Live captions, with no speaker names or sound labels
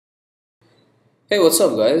Hey, what's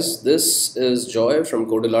up guys? This is Joy from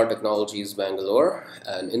Codilar Technologies Bangalore,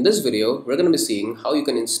 and in this video we're going to be seeing how you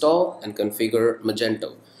can install and configure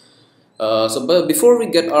Magento. But before we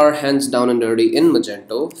get our hands down and dirty in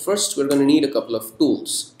Magento, first we're going to need a couple of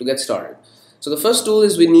tools to get started. So the first tool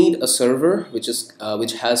is we need a server which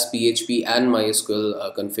has PHP and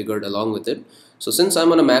MySQL configured along with it. So since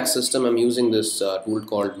I'm on a Mac system, I'm using this tool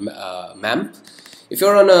called MAMP. If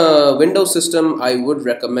you're on a Windows system, I would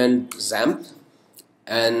recommend XAMPP.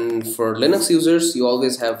 And for Linux users, you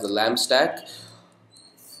always have the lampstack,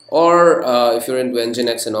 or if you're into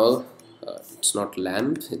Nginx and all, it's not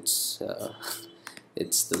lamp, it's the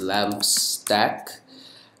lampstack.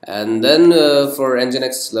 And then for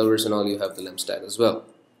Nginx lovers and all, you have the lampstack as well.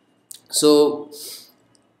 So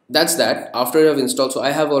that's that. After you have installed, so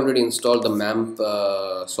I have already installed the MAMP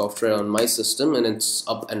software on my system and it's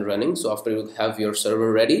up and running. So after you have your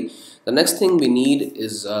server ready, the next thing we need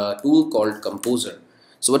is a tool called Composer.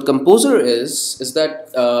 So what Composer is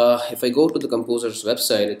that if I go to the Composer's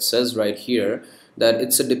website, it says right here that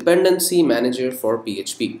it's a dependency manager for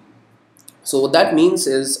PHP. So what that means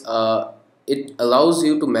is it allows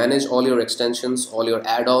you to manage all your extensions, all your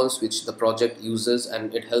add-ons which the project uses,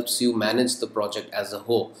 and it helps you manage the project as a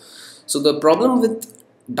whole. So the problem with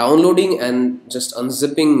downloading and just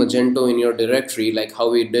unzipping Magento in your directory, like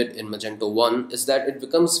how we did in Magento 1, is that it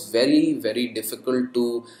becomes very difficult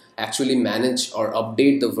to actually manage or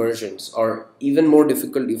update the versions, or even more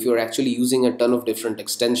difficult if you're actually using a ton of different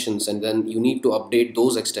extensions and then you need to update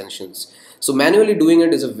those extensions. So manually doing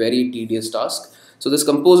it is a very tedious task. So this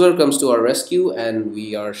Composer comes to our rescue, and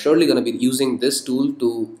we are surely going to be using this tool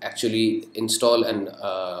to actually install and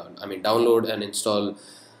download and install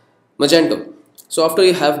Magento. So after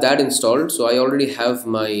you have that installed, so I already have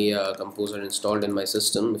my Composer installed in my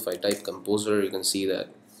system. If I type Composer, you can see that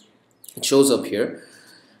it shows up here.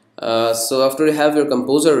 So after you have your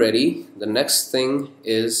Composer ready, the next thing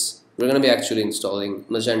is we're going to be actually installing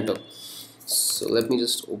Magento. So let me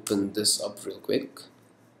just open this up real quick.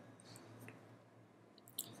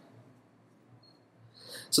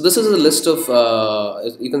 So this is a list of,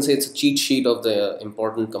 you can say it's a cheat sheet of the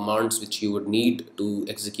important commands which you would need to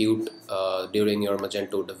execute during your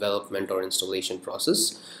Magento development or installation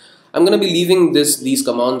process. I'm going to be leaving these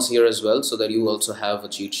commands here as well, so that you also have a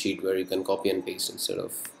cheat sheet where you can copy and paste instead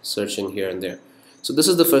of searching here and there. So this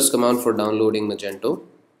is the first command for downloading Magento.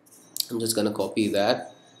 I'm just going to copy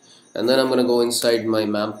that, and then I'm going to go inside my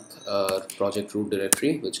MAMP project root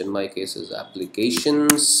directory, which in my case is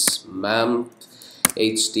applications MAMP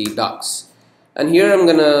ht docs, and here I'm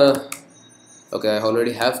gonna, okay, I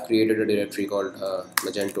already have created a directory called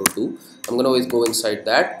Magento 2. I'm gonna always go inside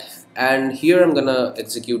that, and here I'm gonna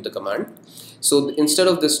execute the command. So instead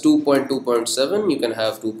of this 2.2.7, you can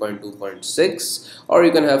have 2.2.6, or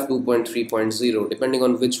you can have 2.3.0, depending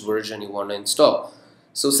on which version you want to install.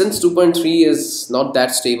 So since 2.3 is not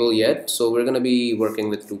that stable yet, so we're gonna be working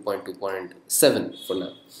with 2.2.7 for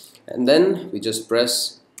now, and then we just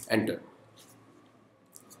press enter.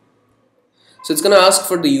 So it's going to ask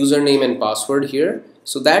for the username and password here,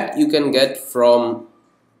 so that you can get from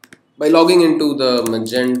by logging into the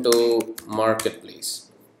Magento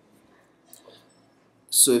marketplace.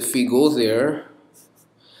 So if we go there,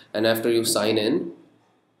 and after you sign in,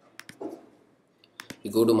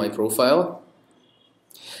 you go to my profile,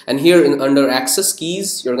 and here under access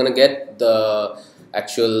keys, you're going to get the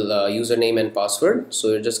actual username and password. So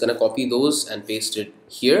you're just going to copy those and paste it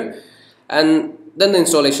here, and then the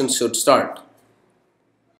installation should start.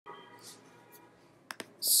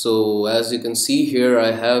 So as you can see here,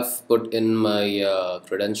 I have put in my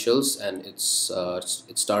credentials, and it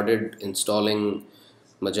started installing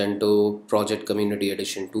Magento Project Community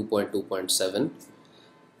Edition 2.2.7.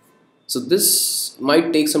 So this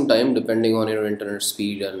might take some time depending on your internet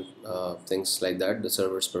speed and things like that, the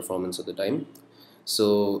server's performance at the time.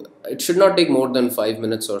 So it should not take more than 5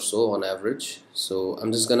 minutes or so on average. So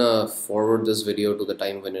I'm just gonna forward this video to the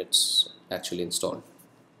time when it's actually installed.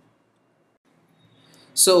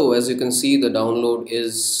 So as you can see, the download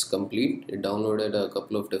is complete. It downloaded a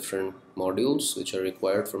couple of different modules which are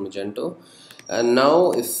required for Magento, and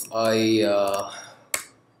now if I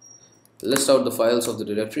list out the files of the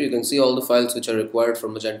directory, you can see all the files which are required for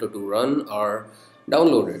Magento to run are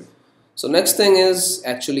downloaded. So next thing is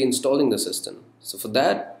actually installing the system. So for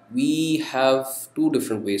that, we have two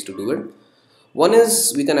different ways to do it. One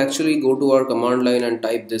is we can actually go to our command line and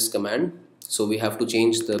type this command. So we have to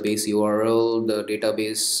change the base URL, the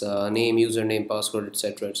database name, username, password,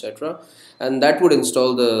 etc., and that would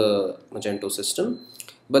install the Magento system.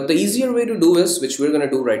 But the easier way to do is, which we're going to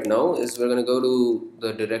do right now, is we're going to go to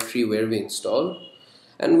the directory where we install,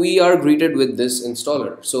 and we are greeted with this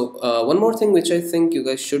installer. So one more thing which I think you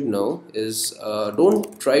guys should know is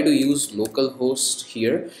don't try to use localhost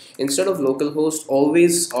here. Instead of localhost,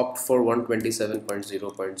 always opt for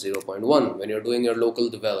 127.0.0.1 when you're doing your local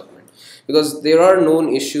development, because there are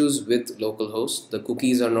known issues with localhost. The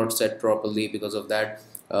cookies are not set properly. Because of that,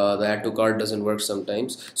 the add to cart doesn't work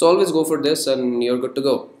sometimes. So always go for this and you're good to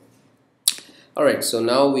go. Alright, so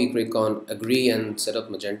now we click on agree and set up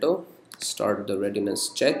Magento. Start the readiness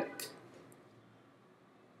check.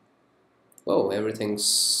 Oh,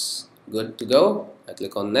 everything's good to go. I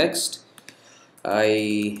click on next.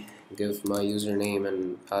 I give my username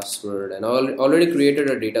and password, and I already created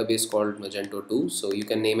a database called Magento 2, so you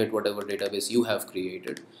can name it whatever database you have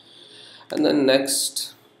created. And then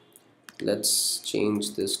next, let's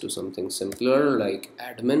change this to something simpler like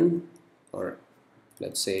admin, or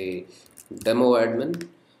let's say demo admin.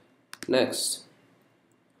 Next.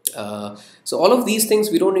 So all of these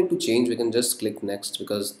things we don't need to change. We can just click next,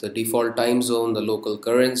 because the default time zone, the local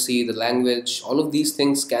currency, the language, all of these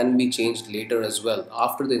things can be changed later as well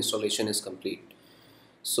after the installation is complete.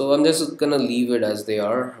 So I'm just gonna leave it as they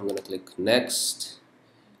are. I'm gonna click next,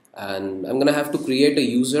 and I'm gonna have to create a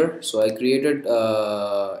user. So I created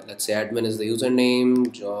let's say admin is the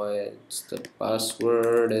username, Joy, the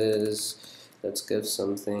password is, let's give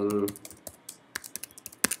something.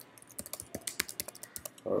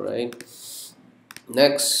 Alright,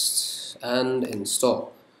 next, and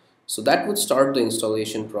install. So that would start the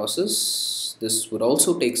installation process. This would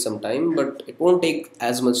also take some time, but it won't take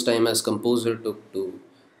as much time as Composer took to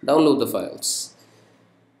download the files.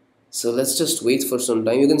 So let's just wait for some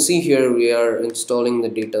time. You can see here we are installing the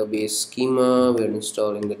database schema, we are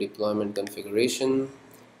installing the deployment configuration.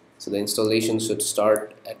 So the installation should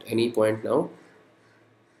start at any point now.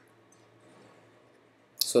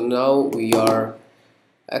 So now we are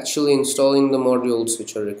actually installing the modules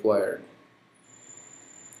which are required.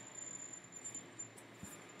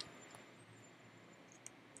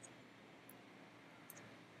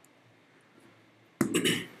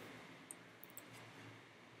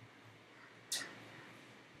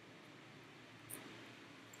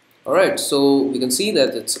 Alright, so we can see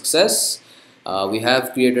that it's success. We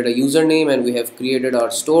have created a username and we have created our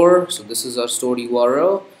store. So this is our store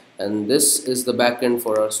URL, and this is the backend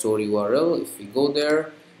for our store URL. If we go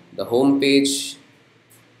there, the home page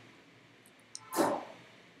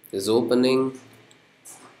is opening.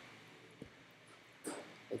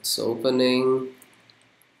 It's opening.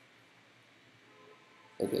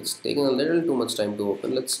 Okay, it's taking a little too much time to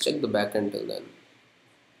open. Let's check the backend till then.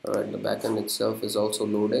 Alright, the backend itself is also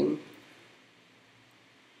loading.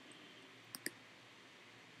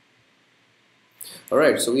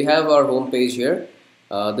 Alright, so we have our home page here.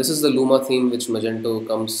 This is the Luma theme which Magento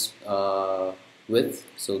comes with.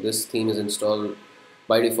 So this theme is installed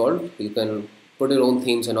by default. You can put your own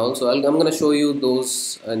themes and all. So I'm going to show you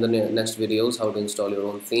those in the next videos, how to install your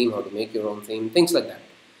own theme, how to make your own theme, things like that.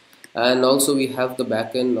 And also we have the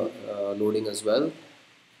backend loading as well.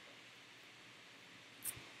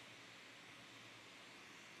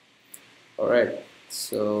 Alright,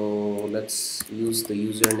 so let's use the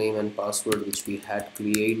username and password which we had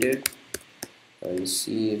created and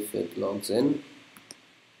see if it logs in.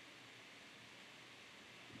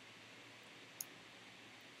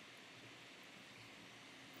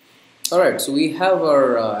 Alright, so we have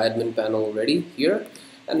our admin panel ready here,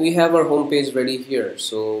 and we have our home page ready here.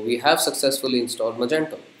 So we have successfully installed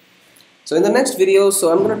Magento. So in the next video,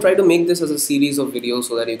 so I'm going to try to make this as a series of videos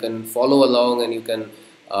so that you can follow along and you can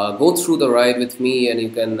go through the ride with me, and you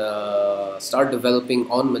can start developing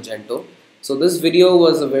on Magento. So this video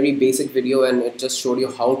was a very basic video, and it just showed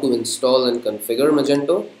you how to install and configure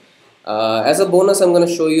Magento. As a bonus, I'm going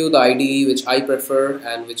to show you the IDE which I prefer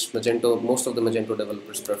and which most of the Magento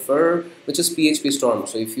developers prefer, which is PHP Storm.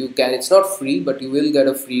 So if you can, it's not free, but you will get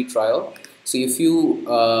a free trial. So if you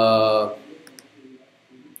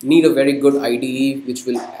need a very good IDE which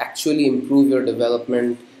will actually improve your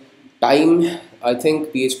development time, I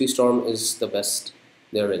think PHP Storm is the best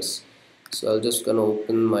there is. So I'm just gonna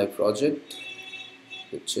open my project,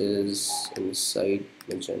 which is inside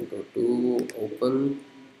Magento 2. Open.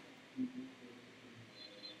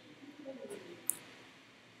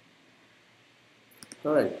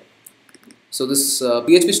 Alright, so this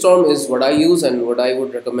PHP Storm is what I use and what I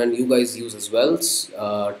would recommend you guys use as well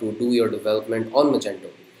to do your development on Magento.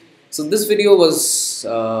 So this video was,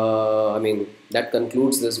 that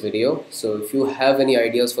concludes this video. So if you have any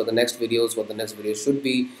ideas for the next videos, what the next video should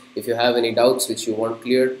be, if you have any doubts which you want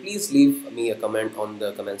cleared, please leave me a comment on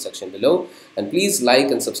the comment section below. And please like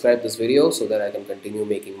and subscribe this video so that I can continue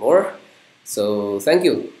making more. So thank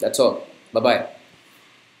you. That's all. Bye-bye.